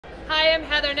Hi, I'm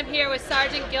Heather and I'm here with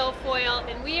Sergeant Guilfoyle,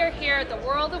 and we are here at the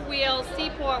World of Wheels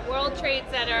Seaport World Trade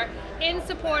Center in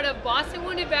support of Boston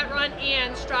Wounded Vet Run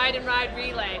and Stride and Ride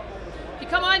Relay. If you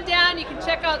come on down, you can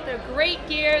check out the great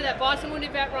gear that Boston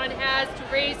Wounded Vet Run has to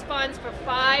raise funds for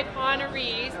 5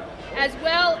 honorees, as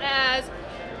well as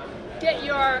get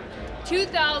your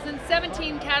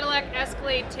 2017 Cadillac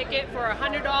Escalade ticket for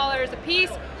 $100 a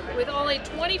piece, with only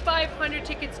 2,500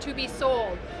 tickets to be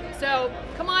sold. So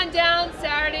come on down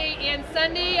Saturday and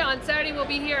Sunday. On Saturday we'll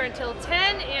be here until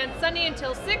 10 and Sunday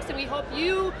until 6, and we hope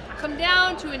you come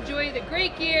down to enjoy the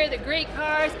great gear, the great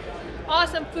cars,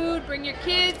 awesome food, bring your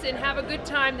kids, and have a good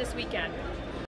time this weekend.